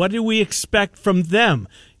Patton. What do we expect from them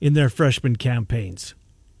in their freshman campaigns?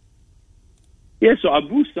 Yeah, so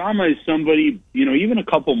Abu Sama is somebody, even a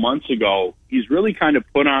couple months ago, he's really kind of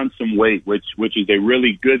put on some weight, which is a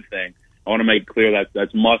really good thing. I want to make clear that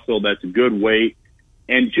that's muscle, that's a good weight.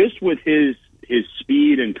 And just with his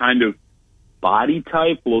speed and kind of body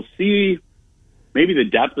type, we'll see maybe the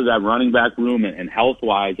depth of that running back room and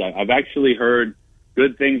health-wise. I've actually heard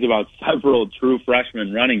good things about several true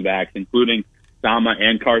freshman running backs, including Sama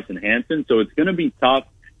and Carson Hansen. So it's going to be tough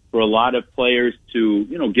for a lot of players to,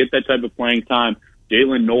 get that type of playing time.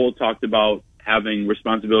 Jalen Knoll talked about having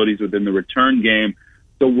responsibilities within the return game.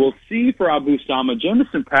 So we'll see for Abu Sama.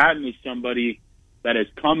 Jamison Patton is somebody, that has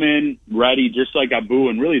come in ready, just like Abu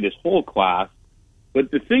and really this whole class. But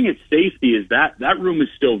the thing at safety is that room is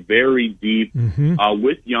still very deep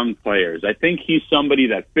with young players. I think he's somebody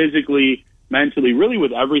that physically, mentally, really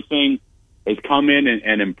with everything, has come in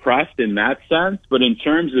and impressed in that sense. But in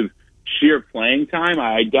terms of sheer playing time,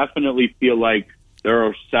 I definitely feel like there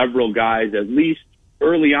are several guys, at least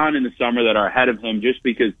early on in the summer, that are ahead of him just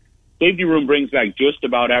because safety room brings back just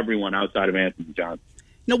about everyone outside of Anthony Johnson.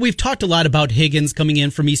 We've talked a lot about Higgins coming in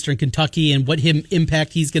from Eastern Kentucky and what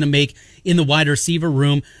impact he's going to make in the wide receiver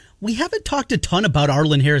room. We haven't talked a ton about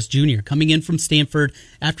Arlen Harris Jr. coming in from Stanford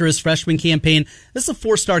after his freshman campaign. This is a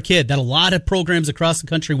four-star kid that a lot of programs across the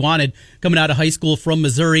country wanted coming out of high school from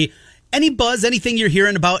Missouri. Any buzz, anything you're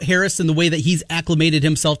hearing about Harris and the way that he's acclimated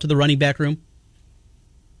himself to the running back room?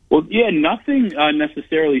 Well, yeah, nothing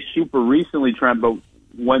necessarily super recently, Trent, but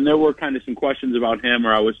when there were kind of some questions about him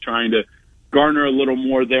or I was trying to garner a little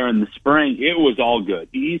more there in the spring, it was all good.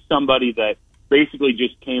 He's somebody that basically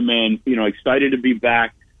just came in, excited to be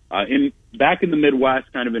back in the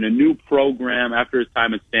Midwest, kind of in a new program after his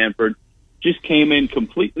time at Stanford. Just came in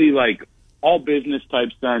completely like all business type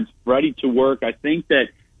sense, ready to work. I think that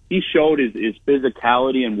he showed his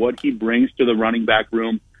physicality and what he brings to the running back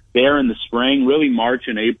room there in the spring, really March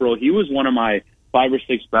and April. He was one of my 5 or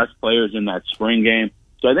 6 best players in that spring game.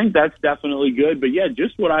 So I think that's definitely good. But yeah,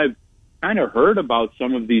 just what I've kind of heard about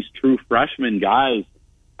some of these true freshman guys,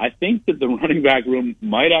 I think that the running back room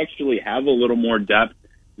might actually have a little more depth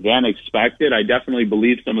than expected. I definitely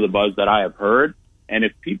believe some of the buzz that I have heard. And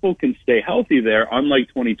if people can stay healthy there, unlike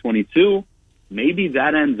 2022, maybe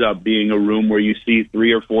that ends up being a room where you see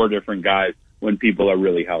 3 or 4 different guys when people are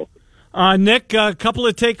really healthy. Nick, a couple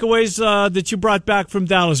of takeaways that you brought back from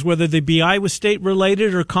Dallas, whether they be Iowa State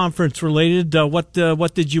related or conference related. What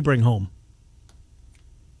did you bring home?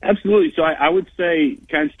 Absolutely. So I would say,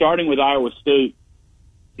 kind of starting with Iowa State,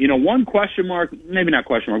 one question mark, maybe not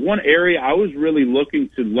question mark, one area I was really looking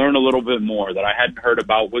to learn a little bit more that I hadn't heard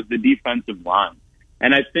about was the defensive line.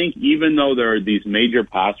 And I think even though there are these major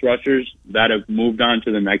pass rushers that have moved on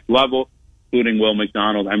to the next level, including Will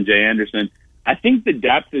McDonald, MJ Anderson, I think the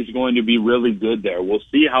depth is going to be really good there. We'll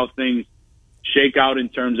see how things shake out in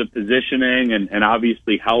terms of positioning and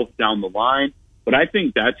obviously health down the line. But I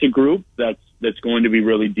think that's a group that's going to be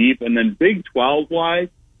really deep. And then Big 12-wise,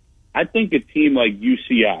 I think a team like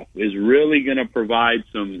UCF is really going to provide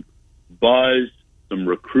some buzz, some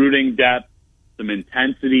recruiting depth, some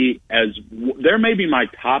intensity. As there may be my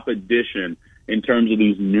top addition in terms of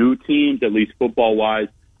these new teams, at least football-wise,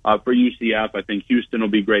 for UCF. I think Houston will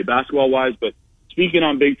be great basketball-wise. But speaking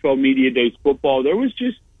on Big 12 Media Days football, there was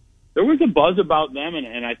a buzz about them,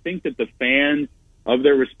 and I think that the fans of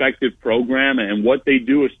their respective program and what they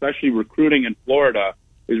do, especially recruiting in Florida,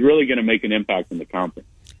 is really going to make an impact in the conference.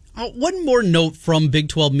 One more note from Big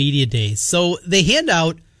 12 Media Days. So they hand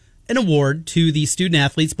out an award to the student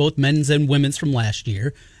athletes, both men's and women's from last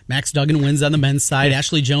year. Max Duggan wins on the men's side,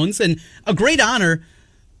 Ashley Jones, and a great honor,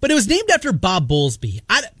 but it was named after Bob Bowlesby.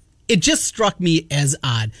 It just struck me as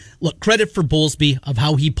odd. Look, credit for Bowlesby of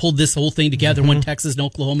how he pulled this whole thing together when Texas and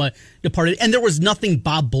Oklahoma departed. And there was nothing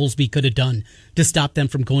Bob Bowlesby could have done to stop them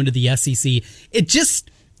from going to the SEC.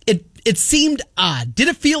 It seemed odd. Did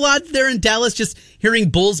it feel odd there in Dallas just hearing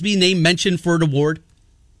Bowlesby's name mentioned for an award?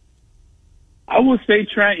 I will say,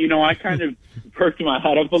 Trent, I kind of perked my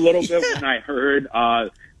head up a little bit when I heard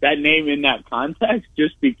that name in that context,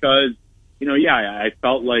 just because I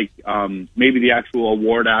felt like maybe the actual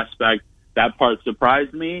award aspect, that part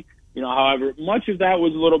surprised me. However, much of that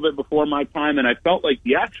was a little bit before my time, and I felt like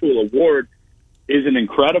the actual award is an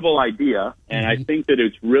incredible idea, and I think that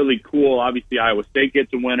it's really cool. Obviously, Iowa State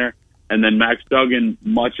gets a winner, and then Max Duggan,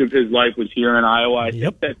 much of his life was here in Iowa. I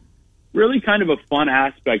think that's really kind of a fun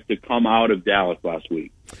aspect to come out of Dallas last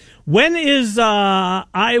week. When is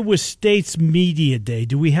Iowa State's Media Day?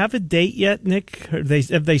 Do we have a date yet, Nick?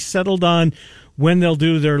 Have they settled on when they'll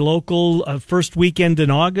do their local first weekend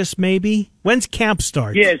in August, maybe? When's camp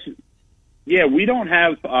start? Yes. Yeah, we don't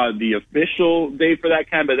have the official date for that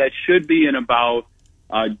camp, but that should be in about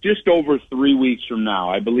just over 3 weeks from now.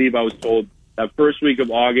 I believe I was told that first week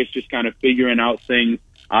of August, just kind of figuring out things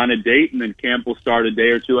on a date, and then camp will start a day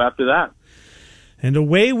or two after that. And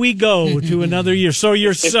away we go to another year. So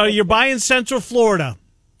you're buying Central Florida.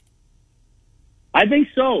 I think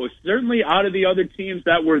so. Certainly out of the other teams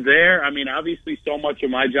that were there, I mean, obviously so much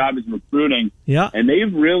of my job is recruiting. Yeah. And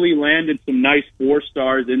they've really landed some nice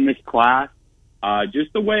 4-stars in this class.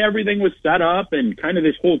 Just the way everything was set up and kind of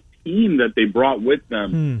this whole team that they brought with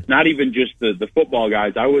them. Not even just the football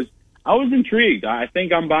guys. I was I was intrigued. I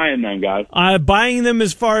think I'm buying them, guys. Buying them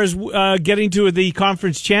as far as getting to the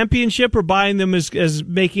conference championship, or buying them as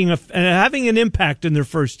making having an impact in their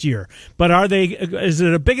first year. But is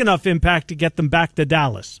it a big enough impact to get them back to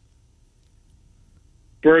Dallas?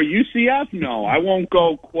 For UCF, no. I won't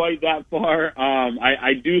go quite that far.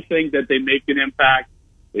 I do think that they make an impact.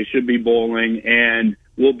 They should be bowling, and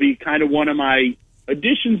will be kind of one of my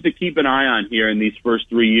additions to keep an eye on here in these first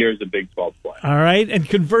 3 years of Big 12 play. All right, and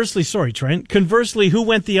conversely, sorry, Trent, conversely, who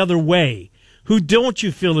went the other way? Who don't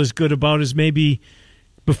you feel as good about as maybe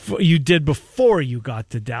you did before you got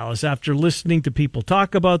to Dallas, after listening to people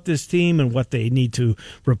talk about this team and what they need to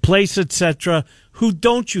replace, etc.? Who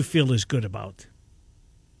don't you feel as good about?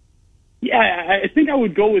 Yeah, I think I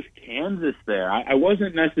would go with Kansas there. I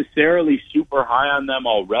wasn't necessarily super high on them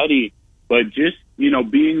already, but just,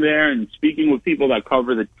 being there and speaking with people that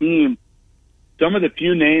cover the team, some of the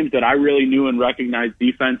few names that I really knew and recognized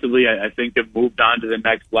defensively, I think have moved on to the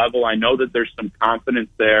next level. I know that there's some confidence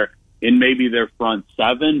there in maybe their front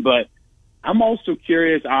seven, but I'm also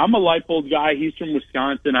curious. I'm a Leipold guy. He's from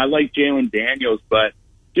Wisconsin. I like Jalen Daniels, but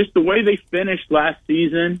just the way they finished last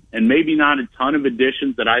season, and maybe not a ton of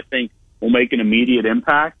additions that I think will make an immediate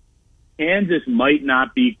impact, Kansas might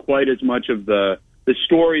not be quite as much of the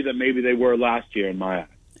story that maybe they were last year in my eyes.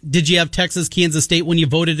 Did you have Texas, Kansas State when you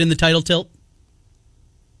voted in the title tilt?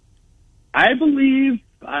 I believe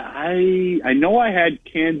I know I had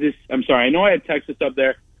Kansas. I'm sorry. I know I had Texas up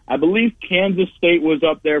there. I believe Kansas State was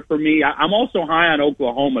up there for me. I'm also high on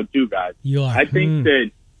Oklahoma too, guys. You are. I think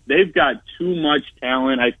that they've got too much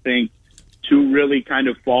talent, I think, to really kind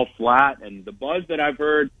of fall flat. And the buzz that I've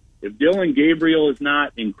heard, if Dylan Gabriel is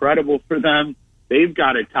not incredible for them, they've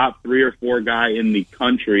got a top 3 or 4 guy in the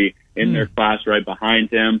country in their class right behind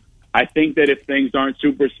him. I think that if things aren't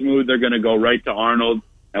super smooth, they're going to go right to Arnold,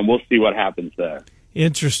 and we'll see what happens there.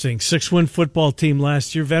 Interesting. 6-win football team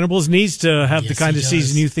last year. Venables needs to have the kind of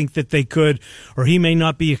season you think that they could, or he may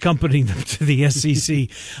not be accompanying them to the SEC.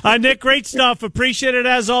 Nick, great stuff. Appreciate it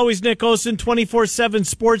as always, Nick Osen, 24/7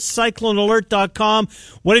 Sports, CycloneAlert.com.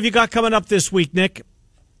 What have you got coming up this week, Nick?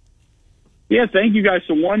 Yeah, thank you guys.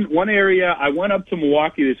 So one area, I went up to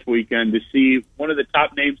Milwaukee this weekend to see one of the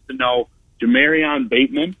top names to know, Jamarion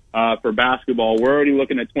Bateman, for basketball. We're already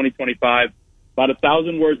looking at 2025. About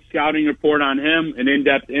 1,000-word scouting report on him, an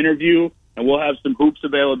in-depth interview, and we'll have some hoops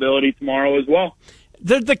availability tomorrow as well.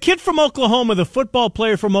 The kid from Oklahoma, the football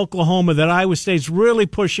player from Oklahoma that Iowa State's really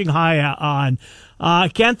pushing high on, I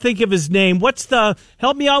can't think of his name.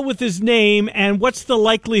 Help me out with his name, and what's the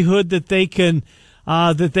likelihood that they can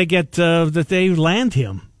that they land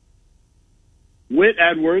him? Whit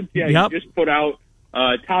Edwards, He just put out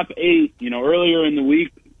top 8. Earlier in the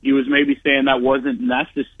week, he was maybe saying that wasn't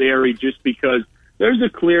necessary just because there's a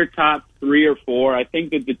clear top 3 or 4. I think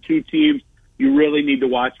that the 2 teams you really need to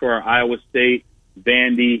watch for are Iowa State,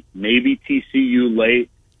 Vandy, maybe TCU late.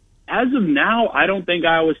 As of now, I don't think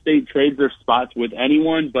Iowa State trades their spots with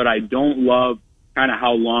anyone, but I don't love kind of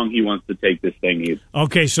how long he wants to take this thing either.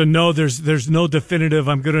 Okay, so no, there's no definitive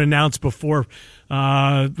I'm going to announce before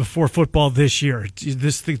football this year.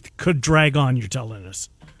 This thing could drag on, you're telling us.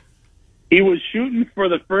 He was shooting for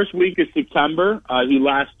the first week of September, he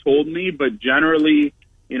last told me, but generally,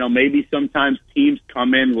 maybe sometimes teams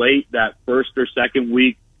come in late that first or second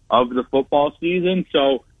week of the football season,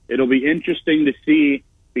 so it'll be interesting to see,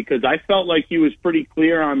 because I felt like he was pretty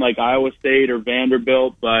clear on like Iowa State or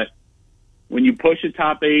Vanderbilt, but when you push a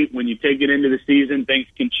top 8, when you take it into the season, things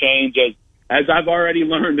can change, as I've already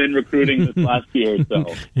learned in recruiting this last year. So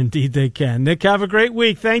Indeed they can. Nick, have a great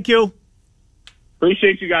week. Thank you.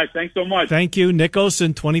 Appreciate you guys. Thanks so much. Thank you. Nick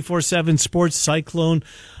Osen, 24/7 Sports,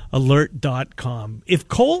 CycloneAlert.com. If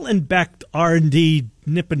Cole and Beck are indeed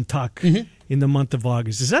nip and tuck in the month of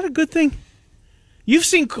August, is that a good thing? You've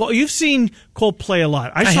seen Cole play a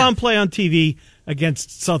lot. I saw him play on TV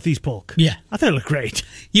against Southeast Polk. Yeah. I thought he looked great.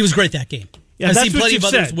 He was great that game. Yeah, I've seen plenty of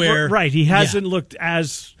others where... Right, he hasn't looked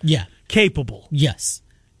as capable. Yes.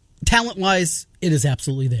 Talent-wise, it is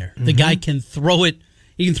absolutely there. The guy can throw it.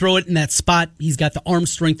 He can throw it in that spot. He's got the arm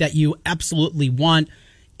strength that you absolutely want.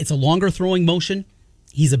 It's a longer throwing motion.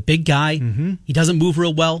 He's a big guy. He doesn't move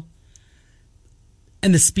real well.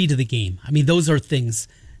 And the speed of the game. I mean, those are things.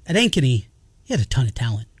 At Ankeny, he had a ton of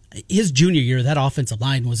talent. His junior year, that offensive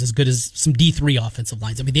line was as good as some D3 offensive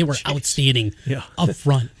lines. I mean, they were outstanding up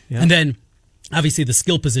front. And then, obviously, the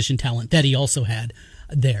skill position talent that he also had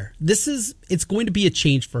there. It's going to be a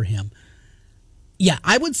change for him. Yeah,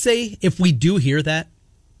 I would say if we do hear that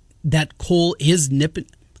Cole is nipping,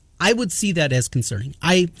 I would see that as concerning.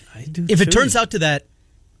 I do if it turns out to that,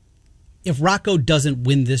 if Rocco doesn't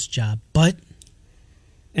win this job, but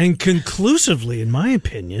And conclusively, in my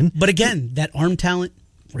opinion. But again, that arm talent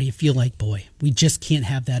where you feel like, boy, we just can't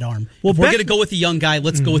have that arm. Well, if we're going to go with a young guy,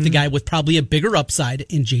 let's go with the guy with probably a bigger upside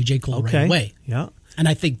in J.J. Cole right away. Yeah. And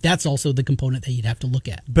I think that's also the component that you'd have to look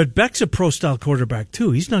at. But Beck's a pro-style quarterback,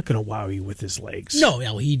 too. He's not going to wow you with his legs. No,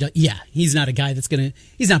 he's not a guy that's going to...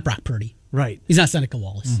 He's not Brock Purdy. Right. He's not Seneca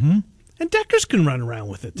Wallace. Mm-hmm. And Deckers can run around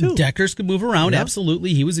with it, too. Deckers can move around,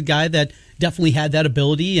 absolutely. He was a guy that definitely had that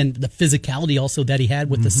ability and the physicality also that he had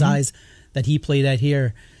with the size that he played at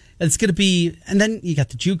here. It's going to be... And then you got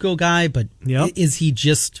the JUCO guy, but is he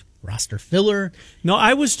just roster filler? No,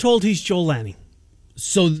 I was told he's Joe Lanning.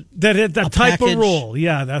 So that type of role,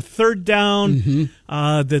 that third down,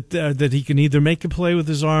 that he can either make a play with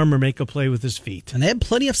his arm or make a play with his feet, and they had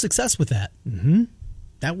plenty of success with that.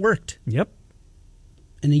 That worked. Yep.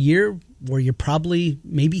 In a year where you're probably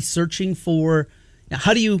maybe searching for,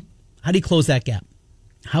 how do you close that gap?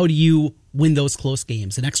 How do you win those close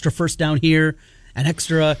games? An extra first down here, an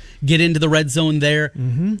extra get into the red zone there.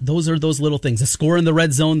 Those are those little things. A score in the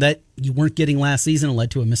red zone that you weren't getting last season and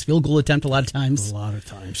led to a missed field goal attempt a lot of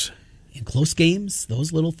times. In close games,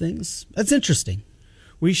 those little things. That's interesting.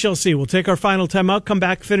 We shall see. We'll take our final timeout, come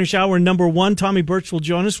back, finish hour number 1. Tommy Birch will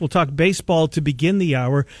join us. We'll talk baseball to begin the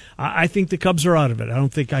hour. I think the Cubs are out of it. I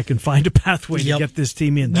don't think I can find a pathway to get this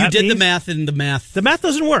team in. You did the math, and the math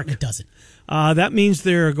doesn't work. It doesn't. That means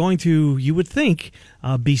they're going to, you would think,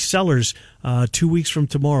 be sellers. 2 weeks from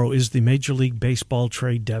tomorrow is the Major League Baseball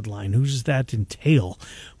trade deadline. Who does that entail?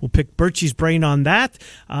 We'll pick Birchie's brain on that,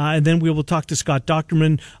 and then we will talk to Scott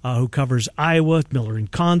Docterman, who covers Iowa, Miller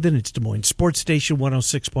and Condon. It's Des Moines Sports Station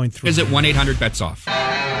 106.3. Visit 1-800-BETS-OFF.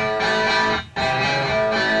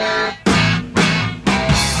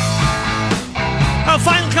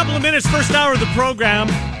 Final couple of minutes, first hour of the program.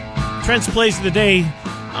 Trent's Plays of the Day.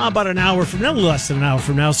 About an hour from now, less than an hour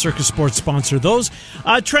from now, Circus Sports sponsor those.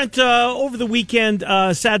 Trent, over the weekend,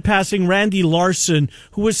 sad passing Randy Larson,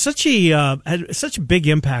 who was had such a big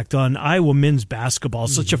impact on Iowa men's basketball,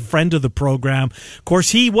 such a friend of the program. Of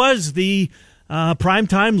course, he was the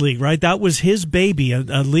primetime league, right? That was his baby, a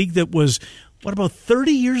league that was, about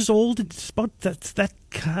 30 years old? It's about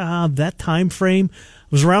that time frame.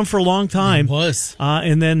 It was around for a long time. It was.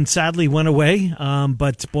 And then sadly went away.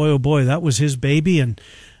 But boy, oh boy, that was his baby. And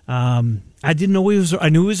I didn't know I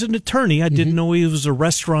knew he was an attorney. I didn't know he was a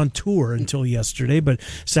restaurateur until yesterday. But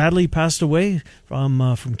sadly passed away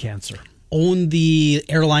from cancer. Owned the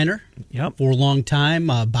airliner for a long time.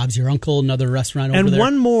 Bob's Your Uncle, another restaurant over there. And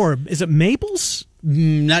one more. Is it Mabel's?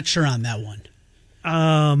 Not sure on that one.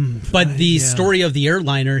 But the story of the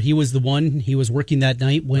airliner, he was the one, he was working that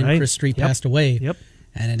night when Chris Street passed away.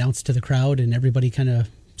 And announced to the crowd, and everybody kind of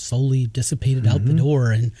slowly dissipated out the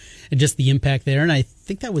door, and just the impact there. And I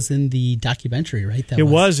think that was in the documentary, right? It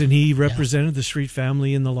was, and he represented the Street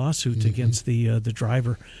family in the lawsuit against the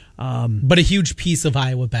driver. But a huge piece of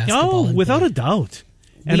Iowa basketball. Oh, without a doubt.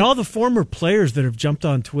 And all the former players that have jumped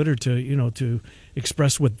on Twitter to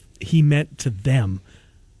express what he meant to them.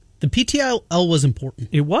 The PTL was important.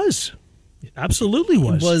 It was. It absolutely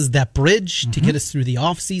was. It was that bridge to get us through the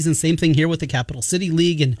offseason. Same thing here with the Capital City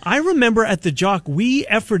League. And I remember at the Jock, we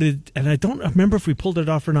efforted, and I don't remember if we pulled it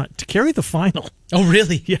off or not, to carry the final. Oh,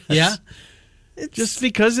 really? Yes. Yeah. Just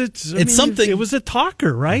because it's something. It was a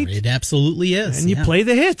talker, right? It absolutely is. And you play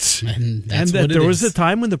the hits. And that's what it is. There was a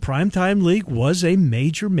time when the Primetime League was a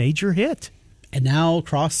major, major hit. And now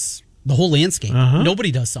across the whole landscape, nobody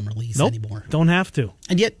does summer leagues anymore. Don't have to.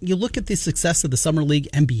 And yet, you look at the success of the Summer League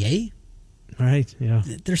NBA. Right, yeah.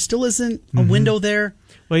 There still isn't a window there.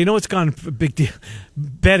 Well, it's gone a big deal.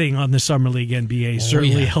 Betting on the Summer League NBA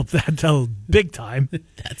certainly helped that tell big time.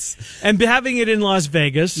 And having it in Las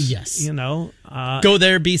Vegas. Yes. Go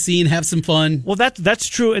there, be seen, have some fun. Well, that's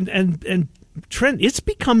true. And Trent, it's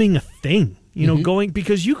becoming a thing. Going,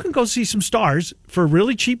 because you can go see some stars for a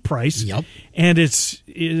really cheap price. Yep. And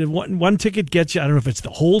one ticket gets you, I don't know if it's the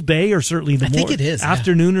whole day or certainly the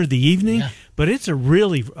afternoon or the evening, but it's a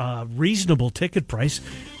really reasonable ticket price.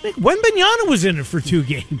 I think Wembanyama was in it for 2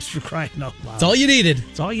 games, for crying out loud. It's all you needed.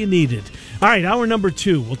 It's all you needed. All right, hour number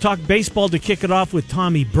 2. We'll talk baseball to kick it off with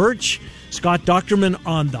Tommy Birch. Scott Docterman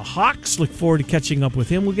on the Hawks. Look forward to catching up with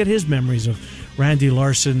him. We'll get his memories of Randy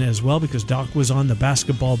Larson as well, because Doc was on the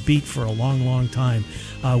basketball beat for a long, long time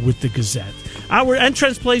with the Gazette. Our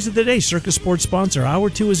Trent's Plays of the Day, Circus Sports sponsor. Hour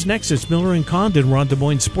 2 is next. It's Miller and Condon. We're on Des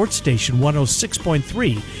Moines Sports Station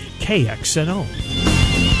 106.3 KXNO.